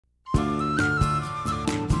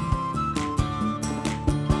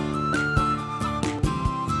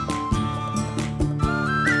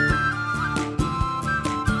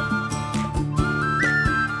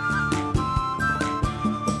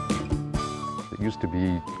used to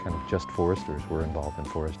be kind of just foresters were involved in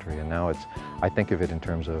forestry, and now I think of it in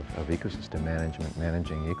terms of ecosystem management,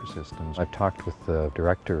 managing ecosystems. I've talked with the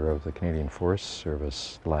director of the Canadian Forest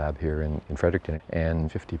Service lab here in Fredericton,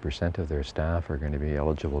 and 50% of their staff are going to be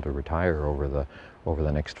eligible to retire over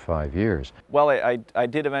the next 5 years. Well, I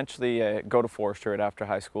did eventually go to forestry right after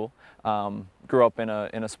high school. Grew up in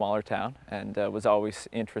a smaller town and was always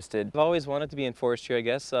interested. I've always wanted to be in forestry, I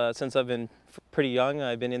guess. Since I've been pretty young,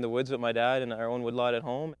 I've been in the woods with my dad in our own woodlot at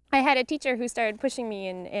home. I had a teacher who started pushing me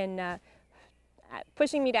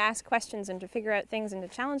pushing me to ask questions and to figure out things and to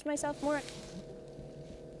challenge myself more.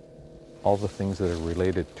 All the things that are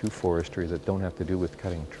related to forestry that don't have to do with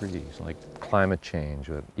cutting trees, like climate change,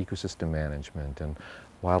 ecosystem management, and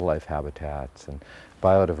wildlife habitats, and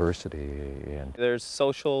biodiversity. And there's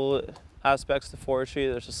social aspects to forestry,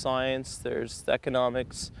 there's the science, there's the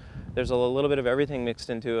economics, there's a little bit of everything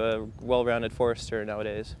mixed into a well-rounded forester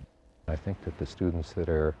nowadays. I think that the students that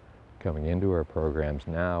are coming into our programs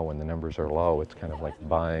now, when the numbers are low, it's kind of like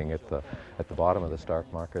buying at the bottom of the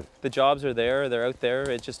stock market. The jobs are there, they're out there,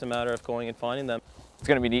 it's just a matter of going and finding them. It's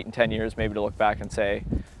going to be neat in 10 years maybe to look back and say,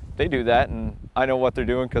 they do that and I know what they're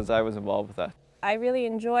doing because I was involved with that. I really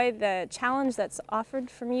enjoy the challenge that's offered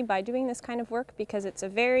for me by doing this kind of work, because it's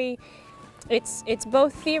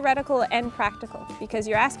both theoretical and practical, because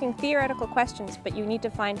you're asking theoretical questions but you need to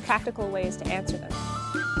find practical ways to answer them.